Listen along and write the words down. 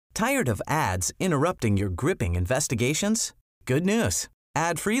Tired of ads interrupting your gripping investigations? Good news.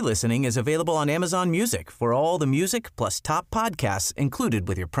 Ad-free listening is available on Amazon Music for all the music plus top podcasts included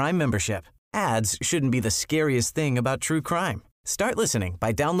with your Prime membership. Ads shouldn't be the scariest thing about true crime. Start listening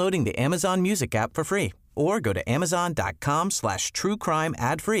by downloading the Amazon Music app for free or go to amazon.com/truecrime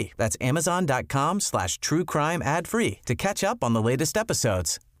ad-free. That's amazon.com/truecrime ad-free to catch up on the latest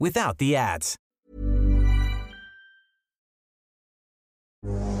episodes without the ads.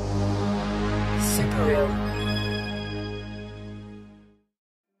 Super real.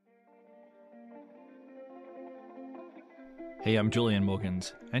 Hey, I'm Julian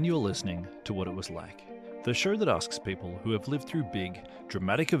Morgans, and you're listening to What It Was Like, the show that asks people who have lived through big,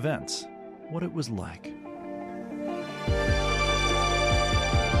 dramatic events what it was like.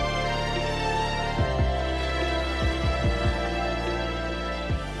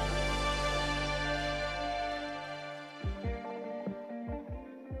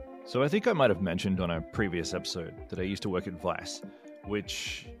 So I think I might have mentioned on a previous episode that I used to work at Vice,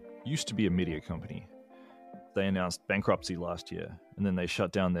 which used to be a media company. They announced bankruptcy last year, and then they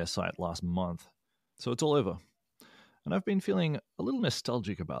shut down their site last month. So it's all over. And I've been feeling a little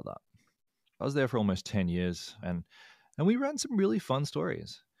nostalgic about that. I was there for almost 10 years, and we ran some really fun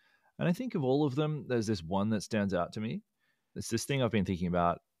stories. And I think of all of them, there's this one that stands out to me. It's this thing I've been thinking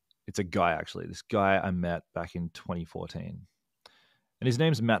about. It's a guy, actually. This guy I met back in 2014. And his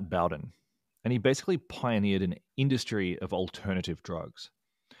name's Matt Bowden. And he basically pioneered an industry of alternative drugs.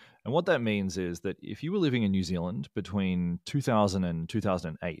 And what that means is that if you were living in New Zealand between 2000 and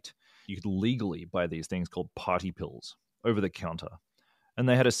 2008, you could legally buy these things called party pills over the counter. And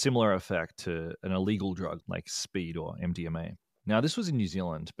they had a similar effect to an illegal drug like speed or MDMA. Now, this was in New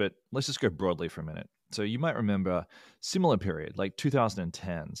Zealand, but let's just go broadly for a minute. So you might remember a similar period, like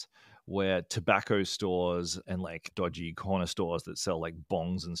 2010s, where tobacco stores and like dodgy corner stores that sell like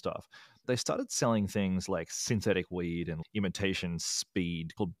bongs and stuff, they started selling things like synthetic weed and imitation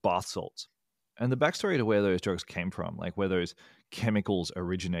speed called bath salts. And the backstory to where those drugs came from, like where those chemicals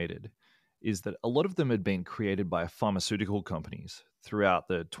originated, is that a lot of them had been created by pharmaceutical companies throughout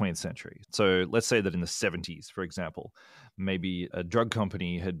the 20th century. So let's say that in the 70s, for example, maybe a drug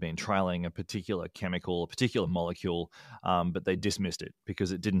company had been trialing a particular chemical, a particular molecule, but they dismissed it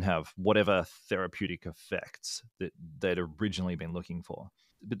because it didn't have whatever therapeutic effects that they'd originally been looking for.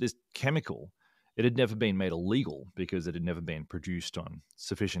 But this chemical, it had never been made illegal because it had never been produced on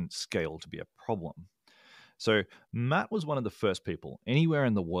sufficient scale to be a problem. So Matt was one of the first people anywhere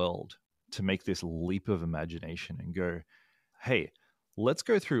in the world to make this leap of imagination and go, hey, let's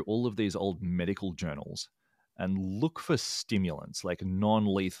go through all of these old medical journals and look for stimulants, like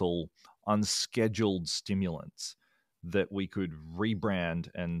non-lethal, unscheduled stimulants that we could rebrand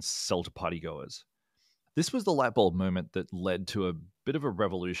and sell to partygoers. This was the light bulb moment that led to a bit of a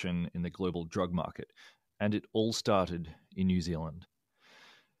revolution in the global drug market, and it all started in New Zealand.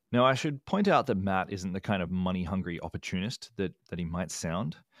 Now, I should point out that Matt isn't the kind of money-hungry opportunist that he might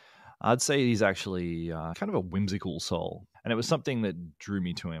sound. I'd say he's actually kind of a whimsical soul, and it was something that drew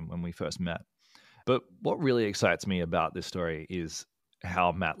me to him when we first met. But what really excites me about this story is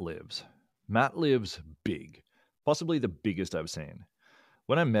how Matt lives. Matt lives big, possibly the biggest I've seen.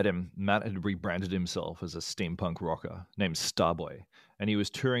 When I met him, Matt had rebranded himself as a steampunk rocker named Starboy, and he was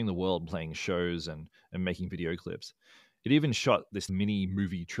touring the world playing shows and making video clips. It even shot this mini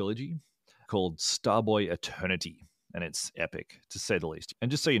movie trilogy called Starboy Eternity, and it's epic, to say the least. And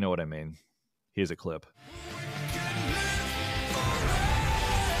just so you know what I mean, here's a clip.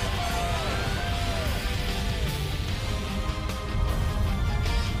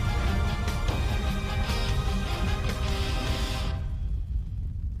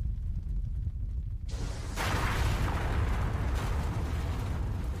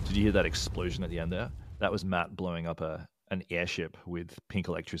 Did you hear that explosion at the end there? That was Matt blowing up an airship with pink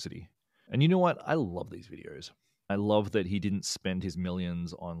electricity. And you know what? I love these videos. I love that he didn't spend his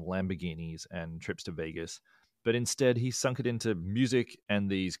millions on Lamborghinis and trips to Vegas, but instead he sunk it into music and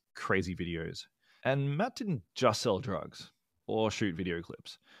these crazy videos. And Matt didn't just sell drugs or shoot video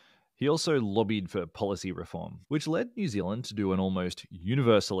clips. He also lobbied for policy reform, which led New Zealand to do an almost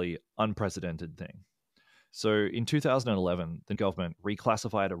universally unprecedented thing. So in 2011, the government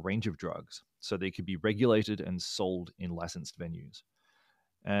reclassified a range of drugs so they could be regulated and sold in licensed venues.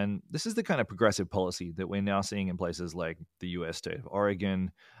 And this is the kind of progressive policy that we're now seeing in places like the US state of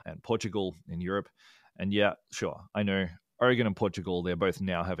Oregon and Portugal in Europe. And yeah, sure, I know Oregon and Portugal, they're both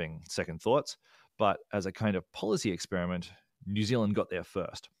now having second thoughts. But as a kind of policy experiment, New Zealand got there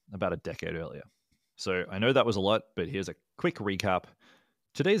first, about a decade earlier. So I know that was a lot, but here's a quick recap.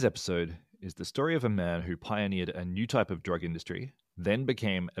 Today's episode is the story of a man who pioneered a new type of drug industry then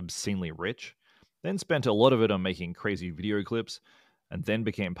became obscenely rich, then spent a lot of it on making crazy video clips, and then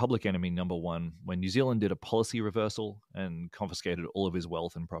became public enemy number one when New Zealand did a policy reversal and confiscated all of his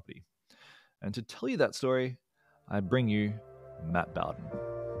wealth and property. And to tell you that story, I bring you Matt Bowden.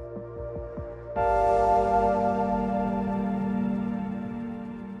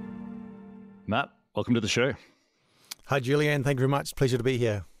 Matt, welcome to the show. Hi, Julian. Thank you very much. Pleasure to be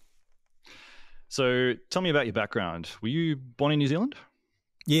here. So tell me about your background. Were you born in New Zealand?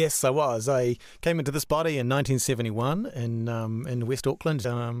 Yes, I was. I came into this body in 1971 in West Auckland.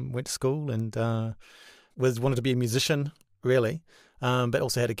 Went to school and wanted to be a musician, really, but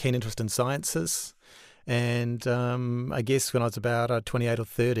also had a keen interest in sciences. And I guess when I was about 28 or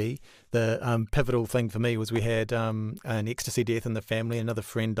 30, the pivotal thing for me was we had an ecstasy death in the family. Another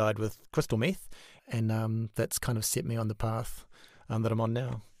friend died with crystal meth, and that's kind of set me on the path that I'm on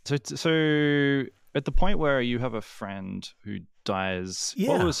now. So at the point where you have a friend who dies,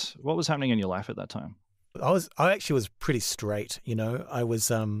 yeah. what was happening in your life at that time? I actually was pretty straight, you know. I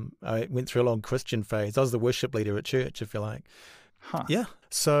went through a long Christian phase. I was the worship leader at church, if you like. Huh. Yeah.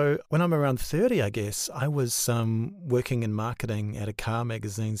 So when I'm around 30, I guess, I was working in marketing at a car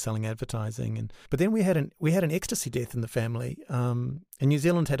magazine selling advertising. But then we had an ecstasy death in the family. And New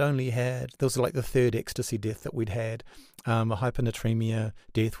Zealand there was like the third ecstasy death that we'd had, a hyponatremia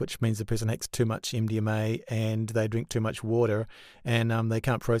death, which means the person takes too much MDMA and they drink too much water and they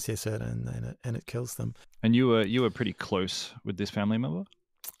can't process it and it kills them. And you were pretty close with this family member?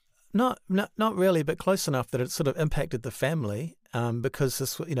 Not really, but close enough that it sort of impacted the family because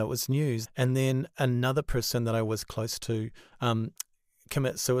this, it was news. And then another person that I was close to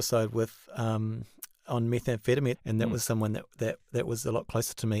commit suicide with on methamphetamine, and that was someone that was a lot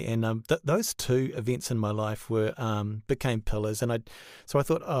closer to me. And those two events in my life became pillars. And so I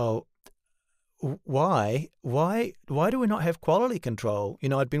thought, oh, why do we not have quality control?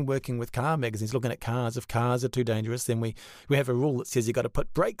 I'd been working with car magazines, looking at cars. If cars are too dangerous, then we have a rule that says you got to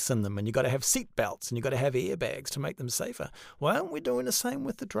put brakes in them and you got to have seat belts and you got to have airbags to make them safer. Why aren't we doing the same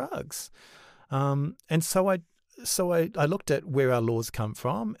with the drugs? And so I looked at where our laws come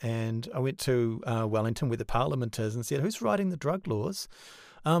from, and I went to Wellington, where the Parliament is, and said, who's writing the drug laws?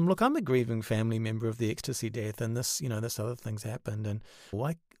 Look, I'm a grieving family member of the ecstasy death, and this other things happened, and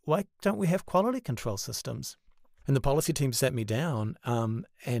why don't we have quality control systems? And the policy team sat me down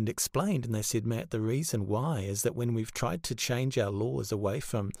and explained, and they said, Matt, the reason why is that when we've tried to change our laws away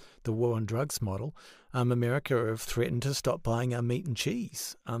from the war on drugs model, America have threatened to stop buying our meat and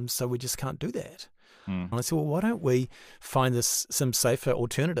cheese, so we just can't do that. And I said, well, why don't we find some safer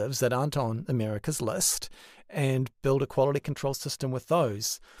alternatives that aren't on America's list and build a quality control system with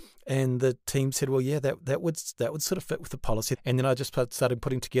those? And the team said, well, yeah, that would sort of fit with the policy. And then I just started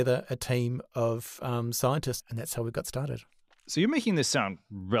putting together a team of scientists, and that's how we got started. So you're making this sound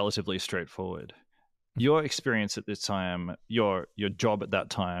relatively straightforward. Your experience at this time, your job at that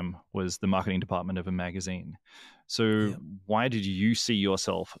time was the marketing department of a magazine. So why did you see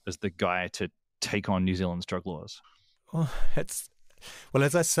yourself as the guy to take on New Zealand's drug laws? Well,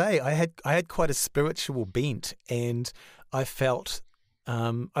 as I say, I had quite a spiritual bent, and I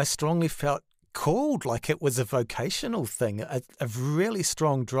strongly felt called, like it was a vocational thing, a really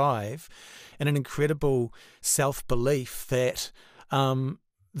strong drive and an incredible self-belief that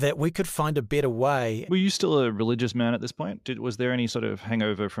we could find a better way. Were you still a religious man at this point? Was there any sort of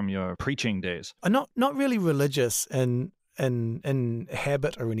hangover from your preaching days? Not really religious in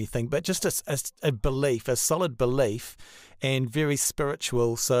habit or anything, but just a belief, a solid belief, and very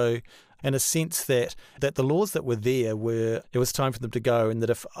spiritual. So in a sense that the laws that were there it was time for them to go, and that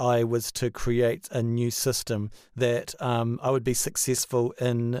if I was to create a new system, that I would be successful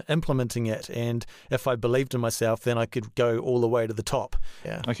in implementing it. And if I believed in myself, then I could go all the way to the top.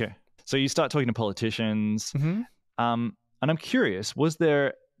 Yeah. Okay. So you start talking to politicians. Mm-hmm. And I'm curious,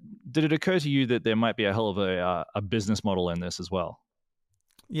 did it occur to you that there might be a hell of a business model in this as well?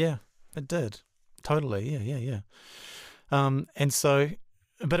 Yeah, it did. Totally. Yeah. And so,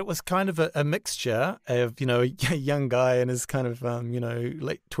 but it was kind of a mixture of, a young guy in his kind of,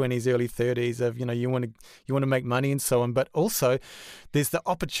 late 20s, early 30s of, you want to make money and so on. But also there's the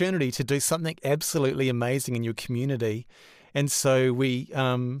opportunity to do something absolutely amazing in your community. And so we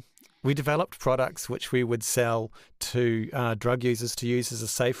developed products which we would sell to drug users to use as a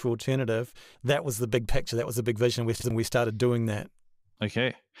safer alternative. That was the big picture. That was the big vision. We started doing that.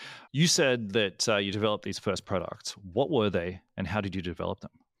 Okay. You said that you developed these first products. What were they and how did you develop them?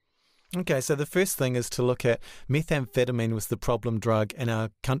 Okay, so the first thing is to look at methamphetamine was the problem drug in our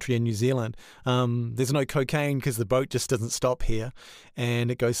country in New Zealand. There's no cocaine because the boat just doesn't stop here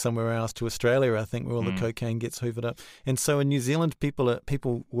and it goes somewhere else to Australia, I think, where all the cocaine gets hoovered up. And so in New Zealand,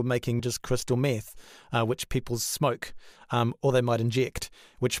 people were making just crystal meth, which people smoke or they might inject,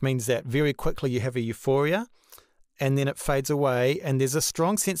 which means that very quickly you have a euphoria and then it fades away and there's a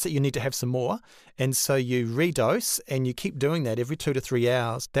strong sense that you need to have some more. And so you redose and you keep doing that every 2 to 3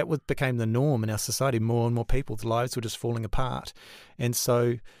 hours. That became the norm in our society. More and more people's lives were just falling apart. And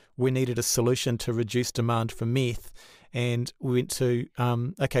so we needed a solution to reduce demand for meth. And we went to,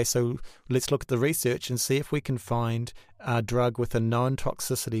 so let's look at the research and see if we can find a drug with a known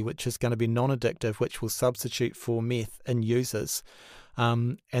toxicity, which is going to be non-addictive, which will substitute for meth in users.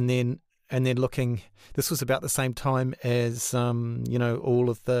 And then looking, this was about the same time as, all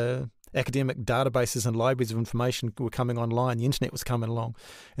of the academic databases and libraries of information were coming online. The internet was coming along.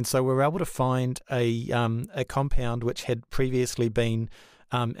 And so we were able to find a compound which had previously been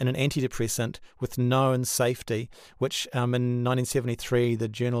in an antidepressant with known safety, which in 1973, the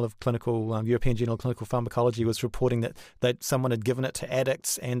European Journal of Clinical Pharmacology was reporting that someone had given it to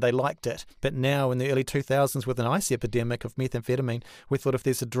addicts and they liked it. But now in the early 2000s, with an ice epidemic of methamphetamine, we thought if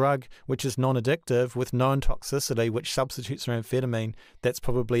there's a drug which is non-addictive with known toxicity, which substitutes for amphetamine, that's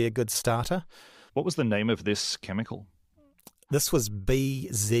probably a good starter. What was the name of this chemical? This was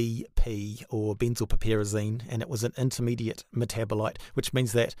BZP, or benzylpiperazine, and it was an intermediate metabolite, which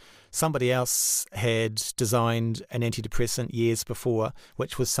means that somebody else had designed an antidepressant years before,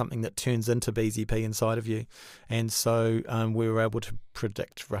 which was something that turns into BZP inside of you. And so we were able to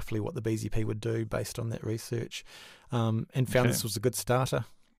predict roughly what the BZP would do based on that research, and found this was a good starter.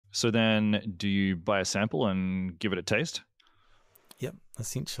 So then do you buy a sample and give it a taste? Yep,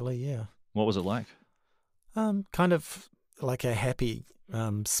 essentially, yeah. What was it like? Kind of like a happy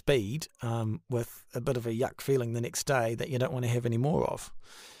speed with a bit of a yuck feeling the next day that you don't want to have any more of.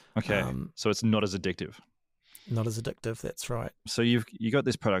 Okay, so it's not as addictive. Not as addictive, that's right. So you got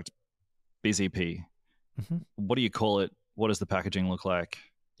this product, BZP. Mm-hmm. What do you call it? What does the packaging look like?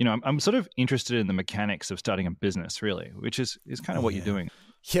 I'm sort of interested in the mechanics of starting a business, really, which is kind of what you're doing.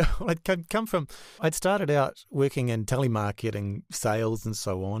 Yeah, I'd started out working in telemarketing, sales and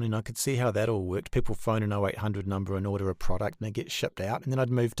so on, and I could see how that all worked. People phone an 0800 number and order a product and they get shipped out. And then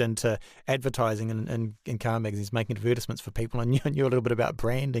I'd moved into advertising and in car magazines, making advertisements for people. I knew a little bit about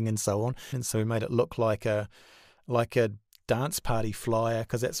branding and so on. And so we made it look like a dance party flyer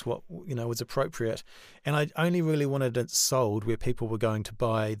because that's what was appropriate. And I only really wanted it sold where people were going to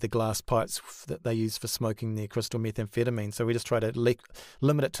buy the glass pipes that they use for smoking their crystal methamphetamine. So we just try to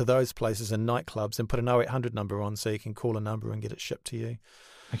limit it to those places and nightclubs and put an 0800 number on so you can call a number and get it shipped to you.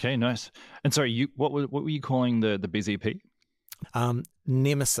 Okay, nice. And sorry, what were you calling the BZP?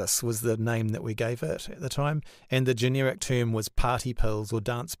 Nemesis was the name that we gave it at the time, and the generic term was party pills or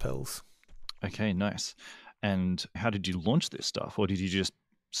dance pills. Okay, nice. And how did you launch this stuff? Or did you just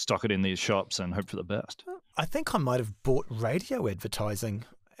stock it in these shops and hope for the best? I think I might have bought radio advertising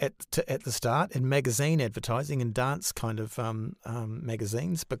at the start and magazine advertising and dance kind of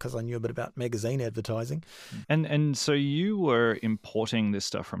magazines because I knew a bit about magazine advertising. And so you were importing this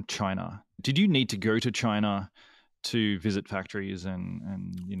stuff from China. Did you need to go to China to visit factories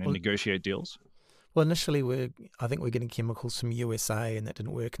and negotiate deals? Well, initially, I think we're getting chemicals from USA, and that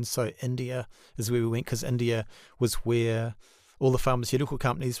didn't work. And so India is where we went because India was where all the pharmaceutical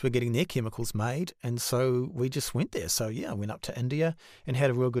companies were getting their chemicals made. And so we just went there. So, I went up to India and had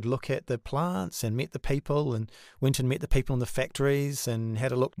a real good look at the plants and met the people and went and met the people in the factories and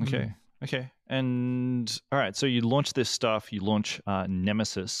had a look. Okay. And all right, so you launched this stuff. You launch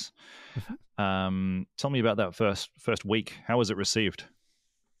Nemesis. Mm-hmm. Tell me about that first week. How was it received?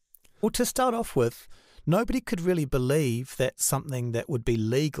 Well, to start off with, nobody could really believe that something that would be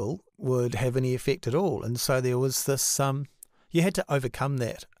legal would have any effect at all. And so there was this, you had to overcome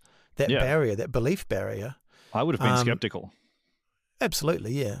that barrier, that belief barrier. I would have been skeptical.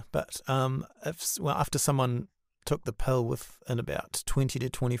 Absolutely, yeah. But after someone took the pill within about 20 to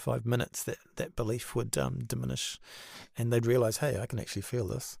 25 minutes, that belief would diminish and they'd realise, hey, I can actually feel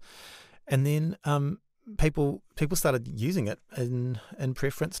this. And then people started using it in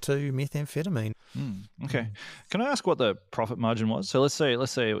preference to methamphetamine. Okay. Can I ask what the profit margin was? So let's say it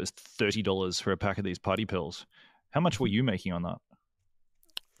was $30 for a pack of these party pills. How much were you making on that?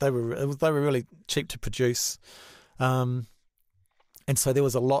 They were really cheap to produce. And so there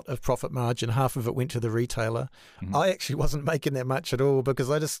was a lot of profit margin. Half of it went to the retailer. Mm-hmm. I actually wasn't making that much at all because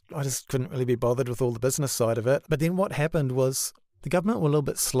I just couldn't really be bothered with all the business side of it. But then what happened was the government were a little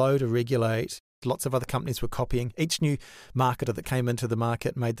bit slow to regulate Lots of other companies were copying. Each new marketer that came into the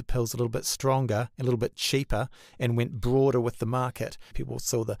market made the pills a little bit stronger, a little bit cheaper, and went broader with the market. People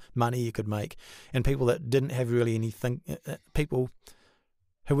saw the money you could make. And people that didn't have really anything, people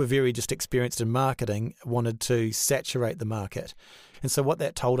who were very just experienced in marketing wanted to saturate the market. And so what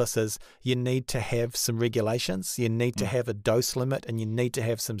that told us is you need to have some regulations, you need to have a dose limit, and you need to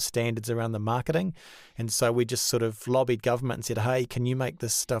have some standards around the marketing. And so we just sort of lobbied government and said, hey, can you make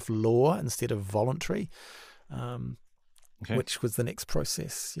this stuff law instead of voluntary? Which was the next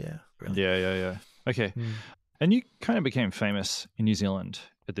process. Yeah. Really. Yeah. Okay. And you kind of became famous in New Zealand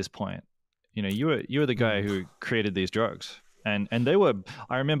at this point. You know, you were the guy who created these drugs. And they were,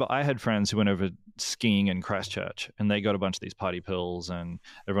 I remember I had friends who went over skiing in Christchurch and they got a bunch of these party pills and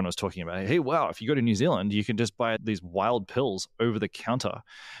everyone was talking about, hey, wow, if you go to New Zealand, you can just buy these wild pills over the counter.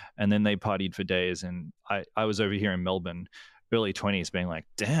 And then they partied for days. And I was over here in Melbourne, early 20s, being like,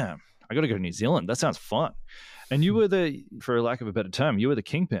 damn, I got to go to New Zealand. That sounds fun. And you were for lack of a better term, you were the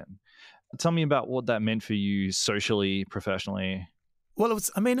kingpin. Tell me about what that meant for you socially, professionally. Well,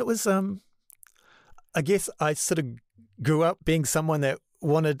 I guess I sort of grew up being someone that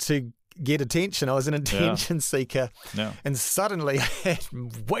wanted to get attention. I was an attention seeker. Yeah. And suddenly I had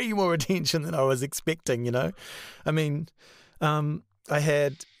way more attention than I was expecting, you know. I mean, I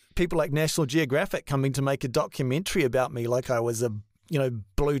had people like National Geographic coming to make a documentary about me like I was a,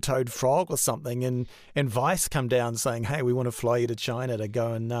 blue-toed frog or something, and Vice come down saying, hey, we want to fly you to China to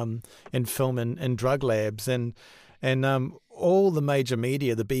go and film in drug labs. And all the major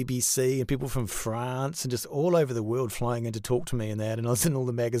media, the BBC and people from France and just all over the world flying in to talk to me and that. And I was in all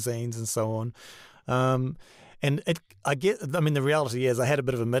the magazines and so on. The reality is I had a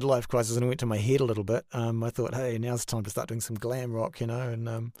bit of a midlife crisis and it went to my head a little bit. I thought, hey, now's the time to start doing some glam rock, and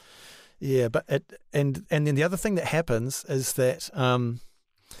and then the other thing that happens is that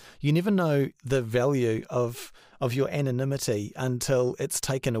you never know the value of your anonymity until it's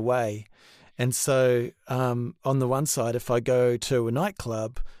taken away. And so on the one side, if I go to a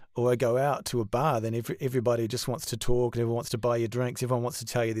nightclub or I go out to a bar, then everybody just wants to talk, everyone wants to buy your drinks, everyone wants to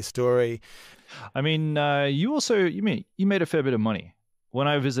tell you their story. I mean, you made a fair bit of money. When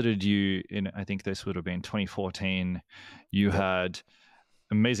I visited you in, I think this would have been 2014, you had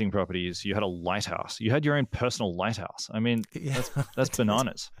amazing properties. You had a lighthouse. You had your own personal lighthouse. I mean, that's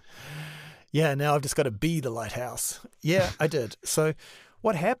bananas. Yeah, now I've just got to be the lighthouse. Yeah, I did. So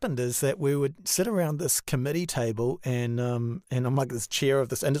what happened is that we would sit around this committee table and I'm like this chair of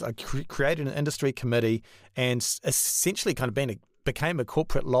this industry. I created an industry committee and essentially kind of became a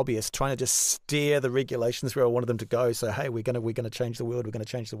corporate lobbyist trying to just steer the regulations where I wanted them to go. So, hey, we're going to change the world. We're going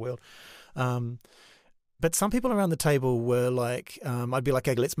to change the world. But some people around the table were like, I'd be like,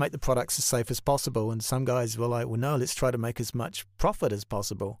 hey, let's make the products as safe as possible. And some guys were like, well, no, let's try to make as much profit as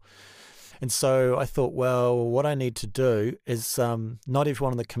possible. And so I thought, well, what I need to do is not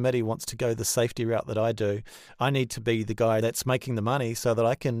everyone on the committee wants to go the safety route that I do. I need to be the guy that's making the money so that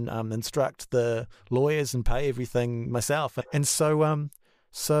I can instruct the lawyers and pay everything myself. And so I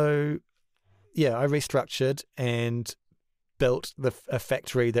restructured and built a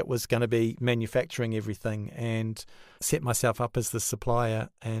factory that was going to be manufacturing everything and set myself up as the supplier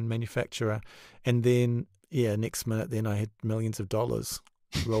and manufacturer. And then, next minute, then I had millions of dollars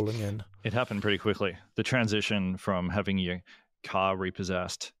rolling in. It happened pretty quickly. The transition from having your car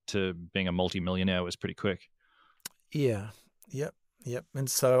repossessed to being a multi-millionaire was pretty quick. Yeah. Yep.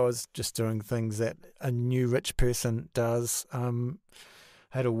 And so I was just doing things that a new rich person does. I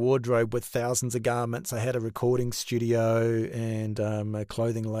had a wardrobe with thousands of garments. I had a recording studio and a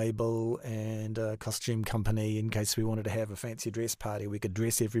clothing label and a costume company in case we wanted to have a fancy dress party. We could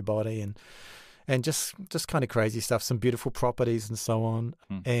dress everybody and just kind of crazy stuff, some beautiful properties and so on,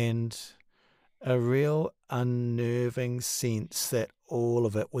 and a real unnerving sense that all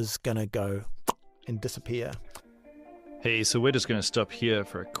of it was going to go and disappear. Hey, so we're just going to stop here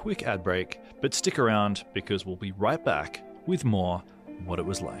for a quick ad break, but stick around because we'll be right back with more What It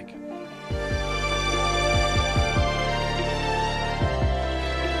Was Like.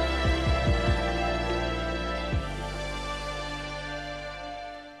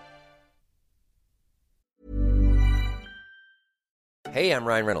 Hey, I'm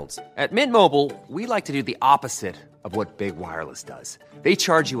Ryan Reynolds. At Mint Mobile, we like to do the opposite of what Big Wireless does. They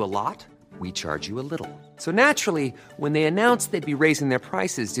charge you a lot, we charge you a little. So naturally, when they announced they'd be raising their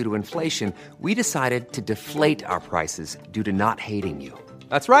prices due to inflation, we decided to deflate our prices due to not hating you.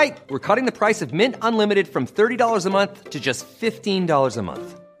 That's right. We're cutting the price of Mint Unlimited from $30 a month to just $15 a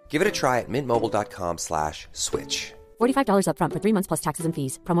month. Give it a try at mintmobile.com/switch. $45 up front for 3 months plus taxes and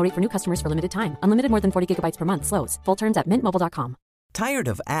fees. Promo rate for new customers for limited time. Unlimited more than 40 gigabytes per month slows. Full terms at mintmobile.com. Tired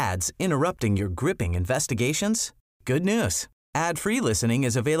of ads interrupting your gripping investigations? Good news. Ad-free listening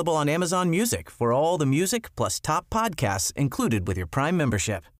is available on Amazon Music for all the music plus top podcasts included with your Prime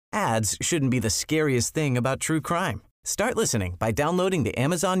membership. Ads shouldn't be the scariest thing about true crime. Start listening by downloading the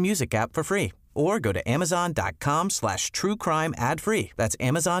Amazon Music app for free or go to amazon.com/truecrime ad-free. That's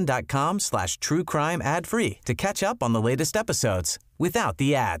amazon.com/truecrime ad-free to catch up on the latest episodes without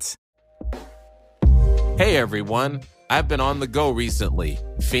the ads. Hey everyone, I've been on the go recently.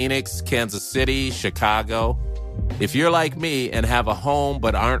 Phoenix, Kansas City, Chicago. If you're like me and have a home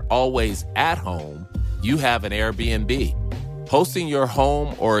but aren't always at home, you have an Airbnb. Hosting your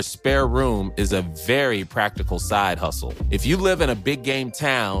home or a spare room is a very practical side hustle. If you live in a big game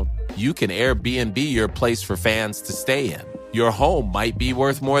town, you can Airbnb your place for fans to stay in. Your home might be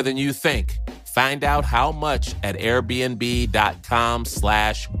worth more than you think. Find out how much at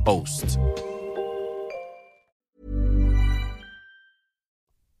airbnb.com/host.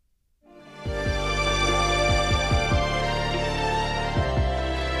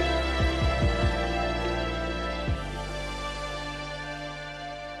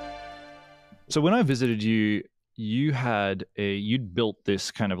 So when I visited you, you'd built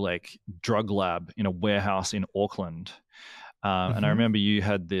this kind of like drug lab in a warehouse in Auckland. And I remember you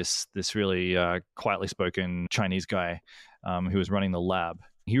had this really quietly spoken Chinese guy who was running the lab.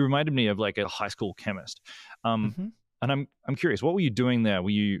 He reminded me of like a high school chemist. And I'm curious, what were you doing there? Were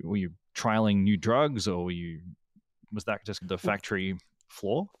you trialing new drugs, or was that just the factory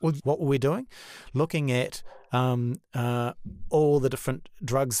floor? Well, what were we doing? Looking at all the different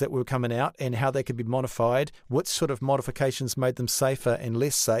drugs that were coming out and how they could be modified, which sort of modifications made them safer and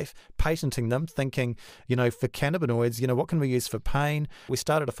less safe, patenting them, thinking, for cannabinoids, what can we use for pain? We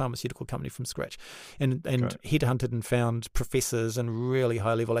started a pharmaceutical company from scratch and headhunted and found professors and really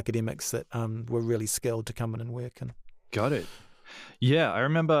high-level academics that were really skilled to come in and work. Got it. Yeah, I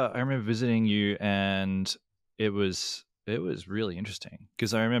remember visiting you, and it was really interesting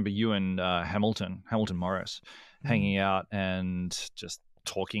because I remember you and Hamilton Morris hanging out and just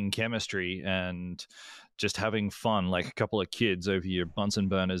talking chemistry and just having fun, like a couple of kids over your Bunsen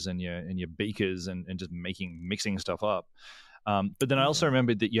burners and your beakers and just mixing stuff up. But then I also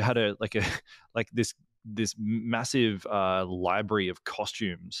remembered that you had this massive library of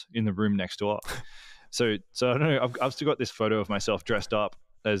costumes in the room next door. So I don't know. I've still got this photo of myself dressed up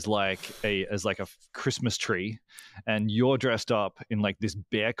as like a Christmas tree, and you're dressed up in like this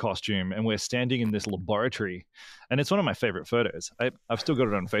bear costume, and we're standing in this laboratory, and it's one of my favorite photos. I've still got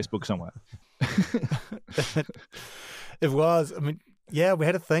it on Facebook somewhere. It was. I mean, yeah, we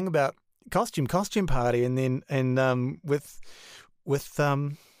had a thing about costume party, and with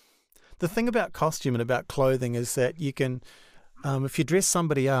the thing about costume and about clothing is that you can, if you dress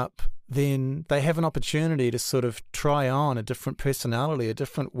somebody up, then they have an opportunity to sort of try on a different personality, a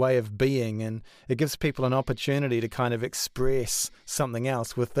different way of being, and it gives people an opportunity to kind of express something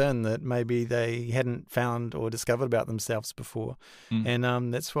else within that maybe they hadn't found or discovered about themselves before. And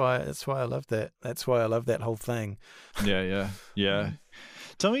that's why I love that. That's why I love that whole thing. Yeah.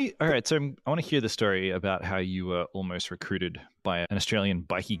 Tell me, all right, so I want to hear the story about how you were almost recruited by an Australian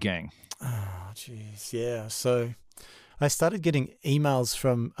bikie gang. Oh, jeez, yeah. So I started getting emails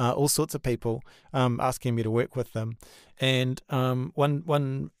from all sorts of people asking me to work with them. And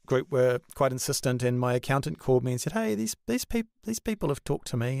one group were quite insistent, and my accountant called me and said, "Hey, these people have talked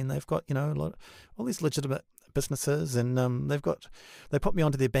to me, and they've got all these legitimate businesses, and they put me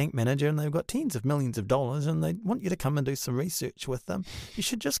onto their bank manager, and they've got tens of millions of dollars, and they want you to come and do some research with them. You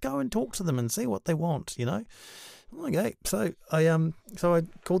should just go and talk to them and see what they want, Okay, so I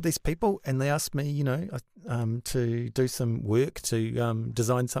called these people, and they asked me, to do some work to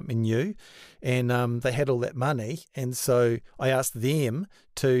design something new, and they had all that money, and so I asked them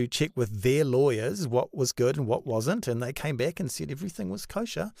to check with their lawyers what was good and what wasn't, and they came back and said everything was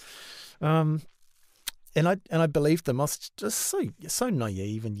kosher, and I believed them. I was just so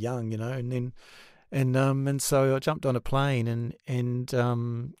naive and young, and so I jumped on a plane and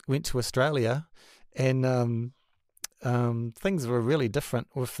went to Australia, and things were really different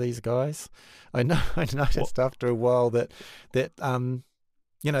with these guys. I noticed after a while that they were,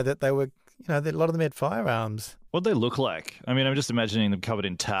 that a lot of them had firearms. What'd they look like? I mean, I'm just imagining them covered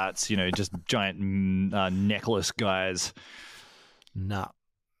in tats, just giant necklace guys. No,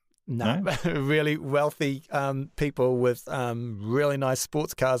 really wealthy people with really nice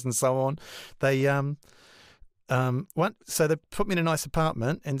sports cars and so on. They so they put me in a nice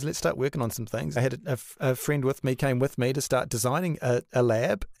apartment and let's start working on some things. I had a friend came with me to start designing a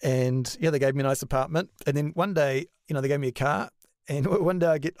lab, and they gave me a nice apartment. And then one day, they gave me a car, And one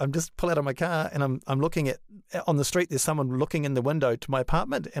day I'm just pull out of my car and I'm looking on the street, there's someone looking in the window to my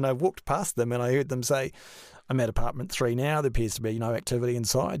apartment, and I walked past them and I heard them say, I'm at apartment 3 now. There appears to be no activity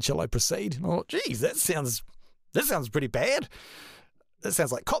inside. Shall I proceed? And I thought, geez, that sounds pretty bad. That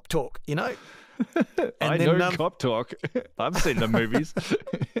sounds like cop talk, you know? I know cop talk. I've seen the movies.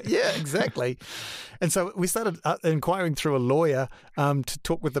 Yeah, exactly. And so we started inquiring through a lawyer to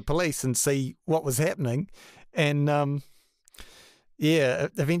talk with the police and see what was happening. And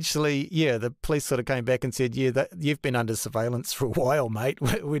eventually, the police sort of came back and said, that you've been under surveillance for a while, mate.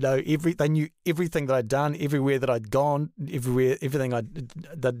 We know they knew everything that I'd done, everywhere that I'd gone, everything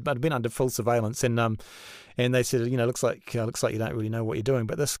I'd been under full surveillance. And they said, looks like you don't really know what you're doing.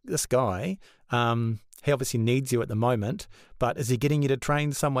 But this guy, he obviously needs you at the moment, but is he getting you to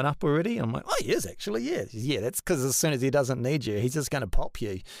train someone up already? And I'm like, oh, he is actually, yeah. Yeah, that's because as soon as he doesn't need you, he's just going to pop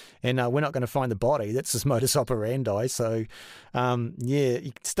you. And we're not going to find the body. That's his modus operandi. So,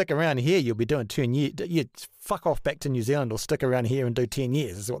 you stick around here, you'll be doing 10 years. You fuck off back to New Zealand or stick around here and do 10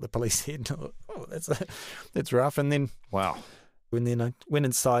 years is what the police said. Oh, that's rough. And then... Wow. And then I went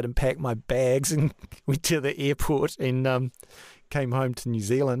inside and packed my bags and went to the airport and came home to New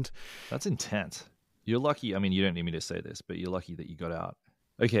Zealand. That's intense. You're lucky. I mean, you don't need me to say this, but you're lucky that you got out.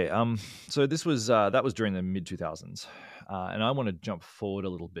 Okay. So this was that was during the mid 2000s, and I want to jump forward a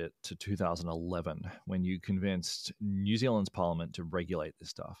little bit to 2011 when you convinced New Zealand's Parliament to regulate this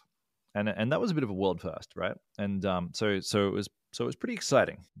stuff, and that was a bit of a world first, right? And so it was pretty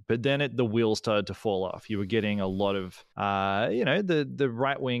exciting. But then the wheels started to fall off. You were getting a lot of the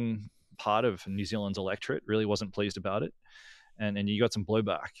right wing part of New Zealand's electorate really wasn't pleased about it. And you got some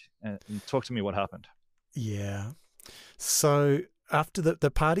blowback. And talk to me what happened. Yeah. So after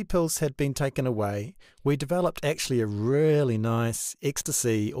the party pills had been taken away, we developed actually a really nice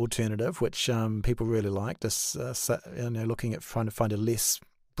ecstasy alternative, which people really liked. Looking at trying to find a less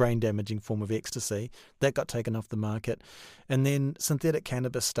brain-damaging form of ecstasy. That got taken off the market. And then synthetic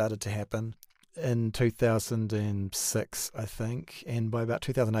cannabis started to happen in 2006, I think. And by about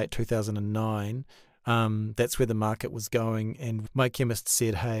 2008, 2009... that's where the market was going, and my chemist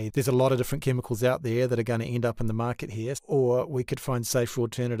said, hey, there's a lot of different chemicals out there that are going to end up in the market here, or we could find safer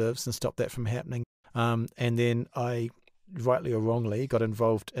alternatives and stop that from happening. And then I, rightly or wrongly, got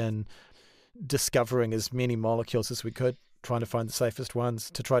involved in discovering as many molecules as we could, trying to find the safest ones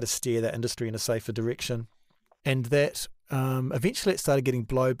to try to steer that industry in a safer direction. And that eventually it started getting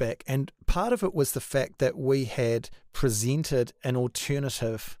blowback, and part of it was the fact that we had presented an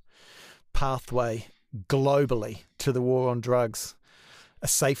alternative pathway globally to the war on drugs, a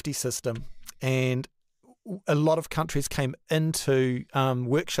safety system. And a lot of countries came into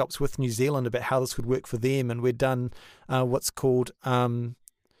workshops with New Zealand about how this would work for them. And we'd done what's called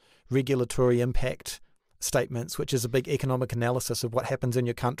regulatory impact statements, which is a big economic analysis of what happens in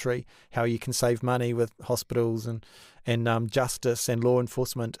your country, how you can save money with hospitals and justice and law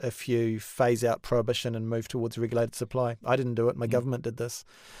enforcement if you phase out prohibition and move towards regulated supply. I didn't do it. My government did this.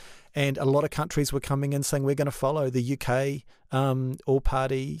 And a lot of countries were coming in saying, we're going to follow. The UK, all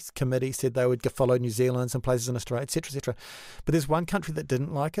parties committee said they would follow New Zealand, some places in Australia, et cetera, et cetera. But there's one country that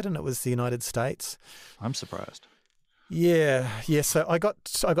didn't like it, and it was the United States. I'm surprised. Yeah. So I got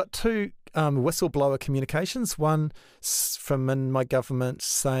two whistleblower communications. One from in my government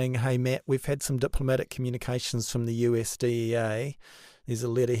saying, hey, Matt, we've had some diplomatic communications from the US DEA. There's a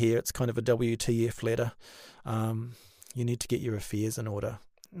letter here. It's kind of a WTF letter. You need to get your affairs in order.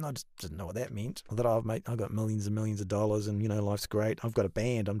 And I just didn't know what that meant. I thought, mate, I've got millions and millions of dollars and, life's great. I've got a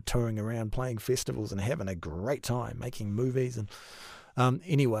band. I'm touring around playing festivals and having a great time making movies. And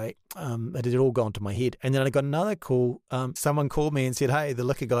anyway, it had all gone to my head. And then I got another call. Someone called me and said, hey, the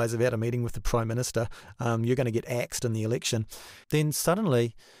liquor guys have had a meeting with the Prime Minister. You're going to get axed in the election. Then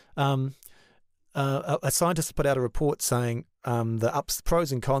suddenly a scientist put out a report saying the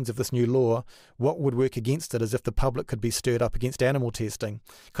pros and cons of this new law. What would work against it is if the public could be stirred up against animal testing,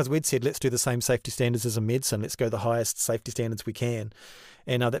 because we'd said let's do the same safety standards as in medicine. Let's go the highest safety standards we can,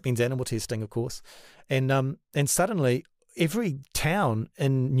 and that means animal testing, of course. And suddenly every town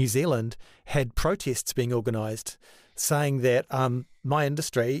in New Zealand had protests being organised, saying that my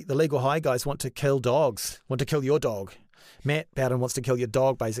industry, the legal high guys, want to kill dogs, want to kill your dog. Matt Bowden wants to kill your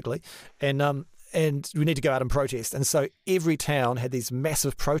dog, basically, and we need to go out and protest. And so every town had these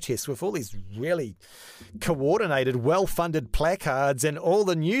massive protests with all these really coordinated, well-funded placards, and all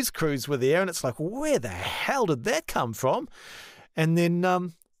the news crews were there. And it's like, where the hell did that come from? And then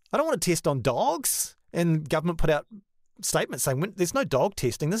I don't want to test on dogs. And government put out statements saying there's no dog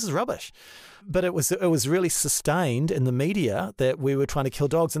testing. This is rubbish. But it was really sustained in the media that we were trying to kill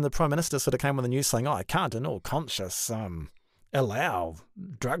dogs. And the Prime Minister sort of came on the news saying, I can't in all conscience allow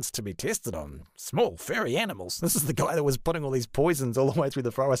drugs to be tested on small furry animals. This is the guy that was putting all these poisons all the way through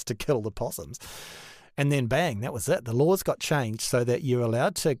the forest to kill the possums. And then bang, that was it. The laws got changed so that you're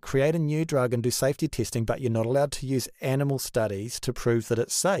allowed to create a new drug and do safety testing, but you're not allowed to use animal studies to prove that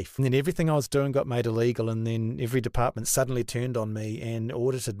it's safe. And then everything I was doing got made illegal, and then every department suddenly turned on me and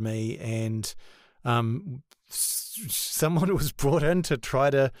audited me, and someone was brought in to try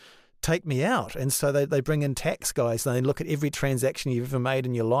to take me out. And so they bring in tax guys, and they look at every transaction you've ever made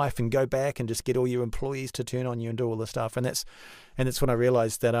in your life and go back and just get all your employees to turn on you and do all this stuff. And that's when I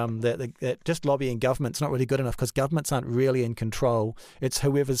realized that that just lobbying government's not really good enough, because governments aren't really in control. It's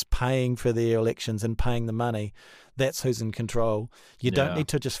whoever's paying for their elections and paying the money. That's who's in control. You don't need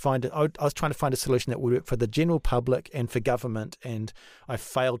to just find it. I was trying to find a solution that would work for the general public and for government, and I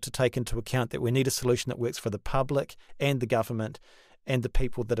failed to take into account that we need a solution that works for the public and the government and the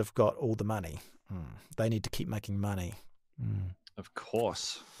people that have got all the money. They need to keep making money. Of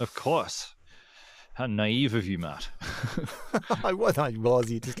course. How naive of you, Matt. I was.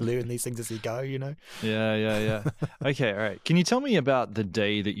 You just learn these things as you go, you know? Yeah. Okay, all right. Can you tell me about the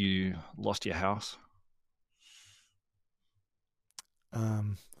day that you lost your house?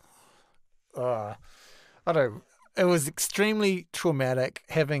 I don't. It was extremely traumatic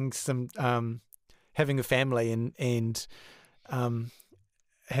having having a family and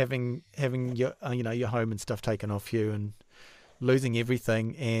having your your home and stuff taken off you, and losing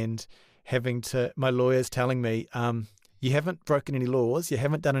everything, and having to, my lawyers telling me, you haven't broken any laws, you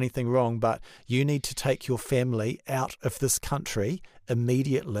haven't done anything wrong, but you need to take your family out of this country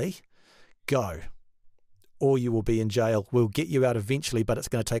immediately. Go, or you will be in jail. We'll get you out eventually, but it's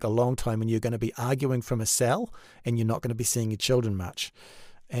going to take a long time, and you're going to be arguing from a cell, and you're not going to be seeing your children much.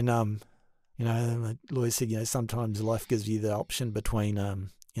 And my lawyer said, sometimes life gives you the option between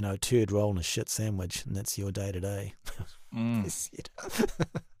a turd roll and a shit sandwich, and that's your day to day.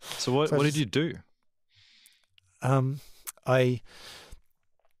 So what did you do? I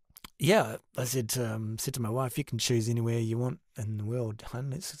said to my wife, you can choose anywhere you want in the world, hun,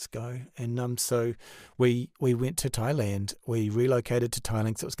 let's go. And so we went to Thailand. We relocated to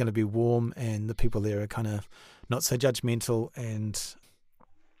Thailand, so it was going to be warm, and the people there are kind of not so judgmental, and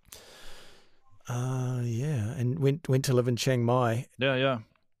and went to live in Chiang Mai. Yeah.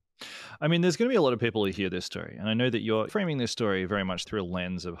 I mean, there's going to be a lot of people who hear this story, and I know that you're framing this story very much through a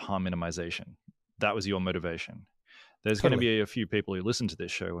lens of harm minimization. That was your motivation. There's going to be a few people who listen to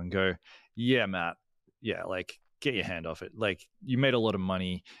this show and go, yeah, Matt, like, get your hand off it. Like, you made a lot of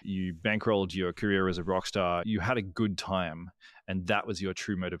money, you bankrolled your career as a rock star, you had a good time, and that was your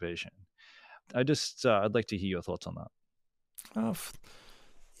true motivation. I'd like to hear your thoughts on that.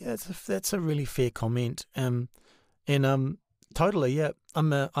 That's a really fair comment. Totally, yeah.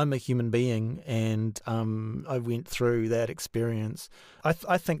 I'm a human being, and I went through that experience. I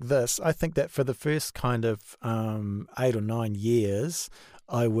think that for the first kind of 8 or 9 years,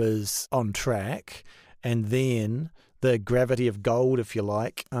 I was on track, and then the gravity of gold, if you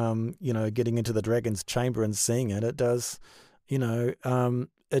like, getting into the dragon's chamber and seeing it does,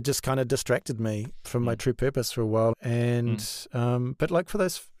 it just kind of distracted me from my true purpose for a while. And but like for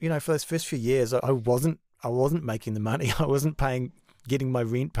those first few years, I wasn't making the money. I wasn't getting my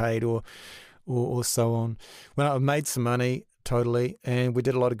rent paid or so on. When I made some money, totally, and we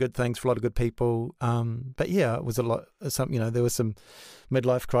did a lot of good things for a lot of good people. But yeah, it was a lot. There was some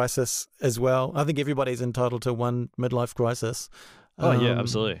midlife crisis as well. I think everybody's entitled to one midlife crisis. Oh yeah,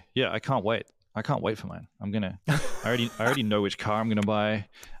 absolutely. Yeah, I can't wait. I can't wait for mine. I already know which car I'm gonna buy.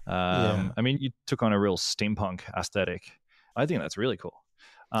 I mean, you took on a real steampunk aesthetic. I think that's really cool.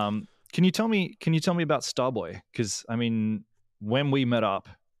 Can you tell me about Starboy? Because I mean, when we met up,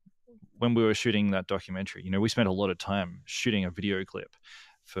 when we were shooting that documentary, we spent a lot of time shooting a video clip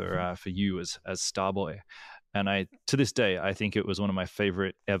for you as Starboy, and to this day I think it was one of my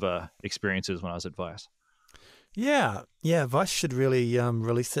favorite ever experiences when I was at Vice. Yeah. Vice should really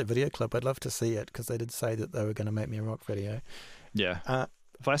release that video clip. I'd love to see it, because they did say that they were going to make me a rock video. Yeah.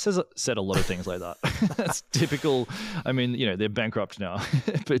 Vice has said a lot of things like that. That's typical. I mean, they're bankrupt now,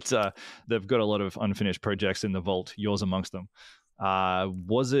 but they've got a lot of unfinished projects in the vault, yours amongst them.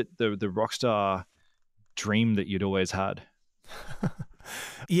 Was it the rockstar dream that you'd always had?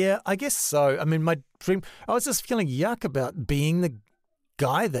 Yeah, I guess so. I mean, my dream, I was just feeling yuck about being the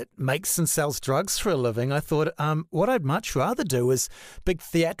guy that makes and sells drugs for a living, I thought what I'd much rather do is big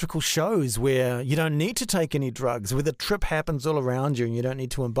theatrical shows where you don't need to take any drugs, where the trip happens all around you and you don't need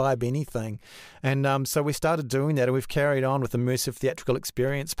to imbibe anything. And so we started doing that, and we've carried on with immersive theatrical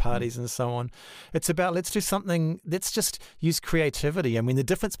experience parties and so on. It's about, let's do something, let's just use creativity. I mean, the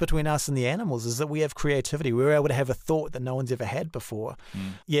difference between us and the animals is that we have creativity. We're able to have a thought that no one's ever had before.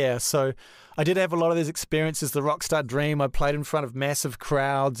 Yeah, so I did have a lot of those experiences, the rockstar dream. I played in front of massive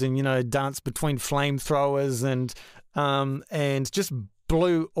crowds and, danced between flamethrowers and just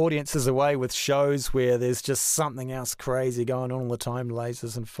blew audiences away with shows where there's just something else crazy going on all the time,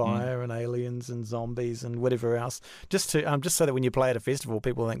 lasers and fire and aliens and zombies and whatever else, just so that when you play at a festival,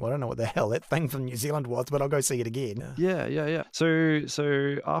 people think, well, I don't know what the hell that thing from New Zealand was, but I'll go see it again. Yeah.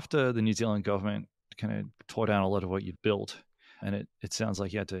 So after the New Zealand government kind of tore down a lot of what you'd built, and it sounds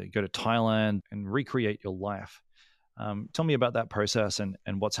like you had to go to Thailand and recreate your life. Tell me about that process and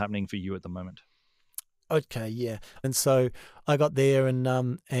what's happening for you at the moment. Okay, yeah. And so I got there and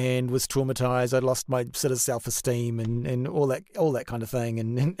was traumatized. I lost my sort of self-esteem and all that kind of thing.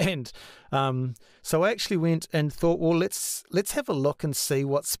 And so I actually went and thought, well, let's have a look and see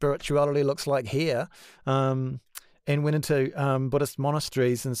what spirituality looks like here. And went into Buddhist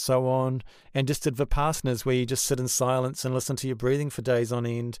monasteries and so on, and just did vipassanas where you just sit in silence and listen to your breathing for days on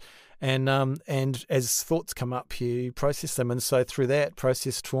end. And as thoughts come up, you process them. And so through that,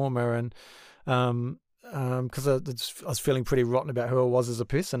 process trauma and because I was feeling pretty rotten about who I was as a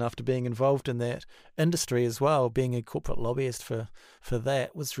person after being involved in that industry as well. Being a corporate lobbyist for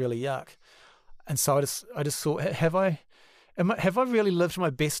that was really yuck. And so I just thought, have I really lived my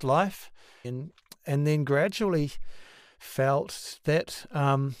best life? And then gradually felt that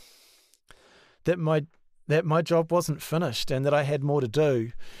that my job wasn't finished and that I had more to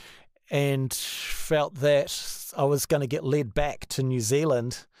do, and felt that I was going to get led back to New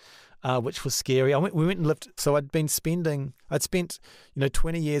Zealand, which was scary. We went and lived. So I'd spent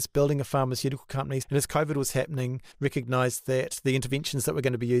 20 years building a pharmaceutical company, and as COVID was happening, recognised that the interventions that were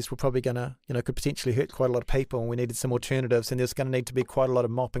going to be used were probably going to, could potentially hurt quite a lot of people, and we needed some alternatives, and there's going to need to be quite a lot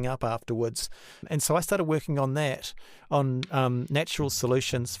of mopping up afterwards. And so I started working on that, on natural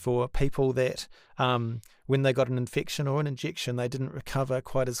solutions for people that when they got an infection or an injection, they didn't recover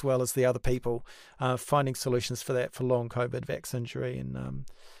quite as well as the other people, finding solutions for that, for long COVID vax injury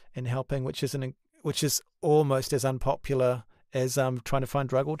and helping, which is almost as unpopular as trying to find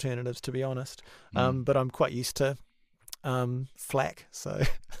drug alternatives, to be honest. But I'm quite used to flack, so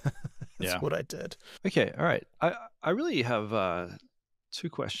that's what I did. Okay, all right. I really have two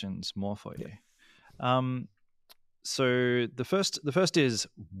questions more for you. So the first is,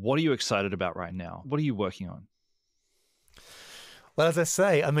 what are you excited about right now? What are you working on? Well, as I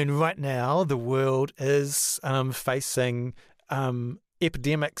say, right now the world is facing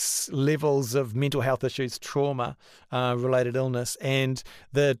epidemics, levels of mental health issues, trauma, related illness, and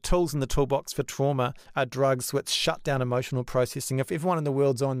the tools in the toolbox for trauma are drugs which shut down emotional processing. If everyone in the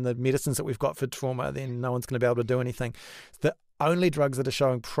world's on the medicines that we've got for trauma, then no one's going to be able to do anything. The only drugs that are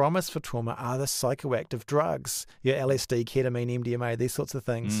showing promise for trauma are the psychoactive drugs, your LSD, ketamine, MDMA, these sorts of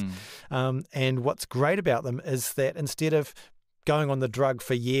things. And what's great about them is that instead of going on the drug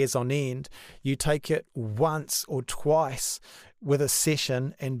for years on end, you take it once or twice with a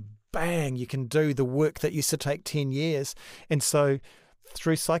session and bang, you can do the work that used to take 10 years. And so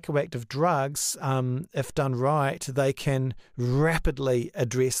through psychoactive drugs, if done right, they can rapidly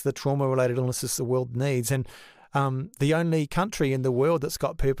address the trauma-related illnesses the world needs. And the only country in the world that's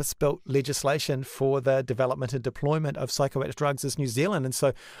got purpose-built legislation for the development and deployment of psychoactive drugs is New Zealand. And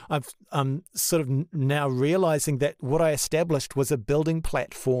so I'm sort of now realising that what I established was a building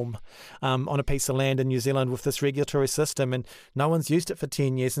platform on a piece of land in New Zealand with this regulatory system, and no one's used it for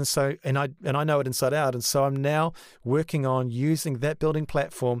 10 years. And so, and I know it inside out. And so I'm now working on using that building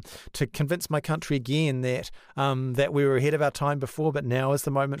platform to convince my country again that that we were ahead of our time before, but now is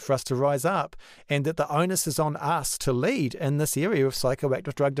the moment for us to rise up, and that the onus is on us to lead in this area of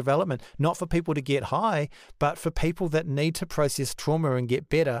psychoactive drug development, not for people to get high, but for people that need to process trauma and get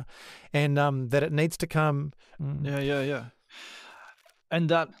better, and that it needs to come. Yeah. And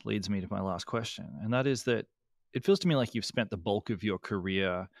that leads me to my last question, and that is that it feels to me like you've spent the bulk of your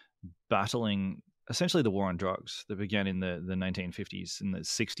career battling essentially the war on drugs that began in the 1950s and the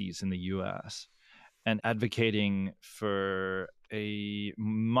 60s in the US, and advocating for a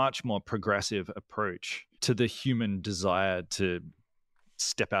much more progressive approach to the human desire to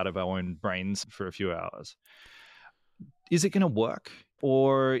step out of our own brains for a few hours. Is it going to work?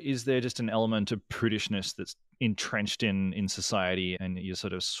 Or is there just an element of prudishness that's entrenched in society and you're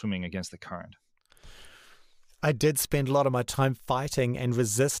sort of swimming against the current? I did spend a lot of my time fighting and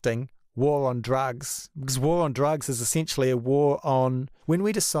resisting war on drugs, because war on drugs is essentially a war on, when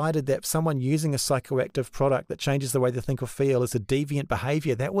we decided that someone using a psychoactive product that changes the way they think or feel is a deviant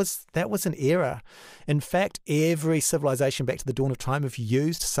behavior, that was an error. In fact, every civilization back to the dawn of time have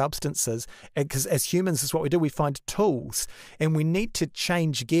used substances, because as humans, is what we do, we find tools, and we need to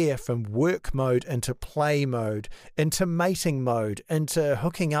change gear from work mode into play mode, into mating mode, into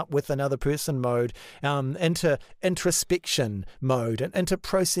hooking up with another person mode, into introspection mode, and into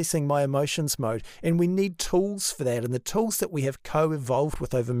processing my emotions mode. And we need tools for that. And the tools that we have co-evolved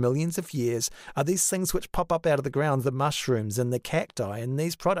with over millions of years are these things which pop up out of the ground, the mushrooms and the cacti and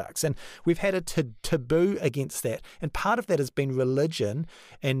these products. And we've had a taboo against that. And part of that has been religion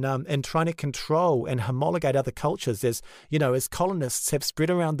and trying to control and homologate other cultures as colonists have spread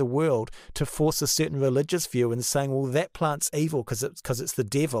around the world to force a certain religious view and saying, well, that plant's evil because it's the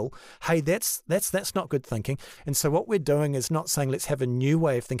devil. Hey, that's not good thinking. And so what we're doing is not saying let's have a new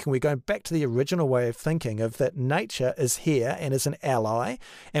way of thinking. We're going back to the original way of thinking of that nature is here and is an ally,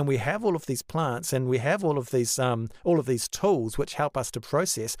 and we have all of these plants and we have all of these tools which help us to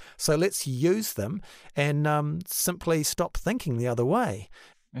process. So let's use them and simply stop thinking the other way.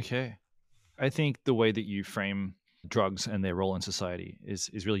 Okay. I think the way that you frame drugs and their role in society is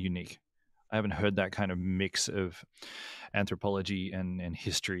really unique. I haven't heard that kind of mix of anthropology and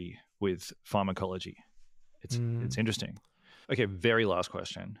history with pharmacology. It's interesting. Okay, very last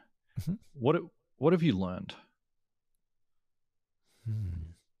question. Mm-hmm. What have you learned?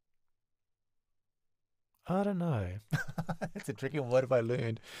 I don't know. It's a tricky one. What have I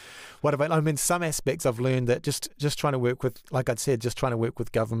learned? I mean, some aspects I've learned that just trying to work with, like I'd said, just trying to work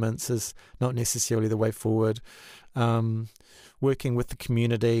with governments is not necessarily the way forward. Working with the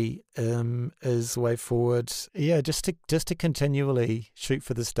community is the way forward. Yeah, just to continually shoot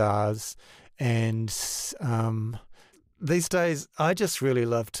for the stars. And these days, I just really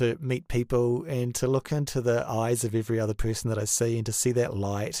love to meet people and to look into the eyes of every other person that I see and to see that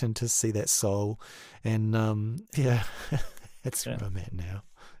light and to see that soul. And that's where I'm at now.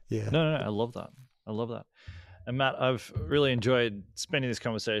 Yeah. No, I love that. And Matt, I've really enjoyed spending this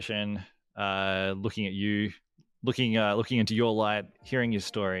conversation, looking at you, looking into your light, hearing your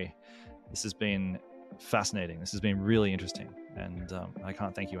story. This has been fascinating. This has been really interesting. And I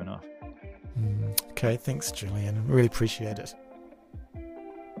can't thank you enough. Okay, thanks, Julian. I really appreciate it.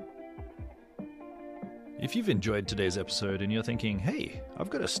 If you've enjoyed today's episode and you're thinking, hey, I've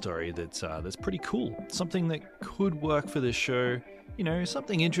got a story that's pretty cool, something that could work for this show,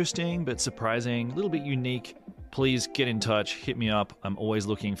 something interesting but surprising, a little bit unique, please get in touch, hit me up. I'm always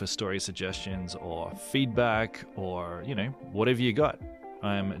looking for story suggestions or feedback or, whatever you got.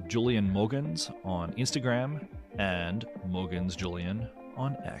 I'm Julian Morgans on Instagram and Morgans Julian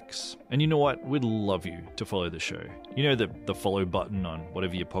on X. And you know what? We'd love you to follow the show. You know the follow button on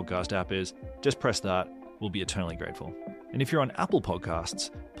whatever your podcast app is. Just press that. We'll be eternally grateful. And if you're on Apple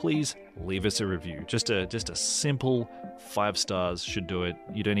Podcasts, please leave us a review. Just a simple 5 stars should do it.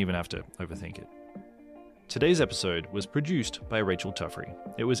 You don't even have to overthink it. Today's episode was produced by Rachel Tuffrey.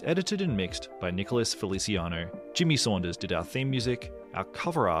 It was edited and mixed by Nicholas Feliciano. Jimmy Saunders did our theme music. Our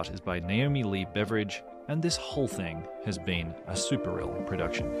cover art is by Naomi Lee Beveridge. And this whole thing has been a Super Real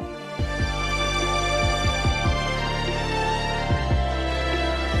production.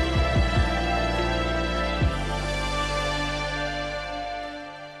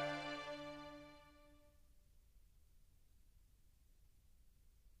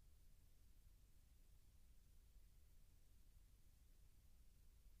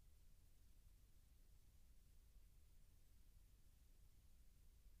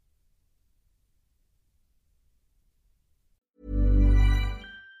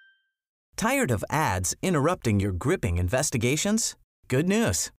 Tired of ads interrupting your gripping investigations? Good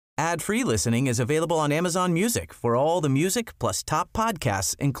news. Ad-free listening is available on Amazon Music for all the music plus top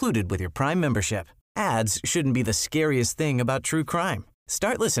podcasts included with your Prime membership. Ads shouldn't be the scariest thing about true crime.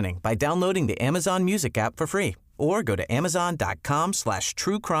 Start listening by downloading the Amazon Music app for free or go to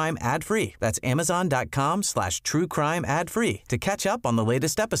amazon.com/truecrime ad-free. That's amazon.com/truecrime ad-free to catch up on the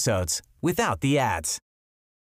latest episodes without the ads.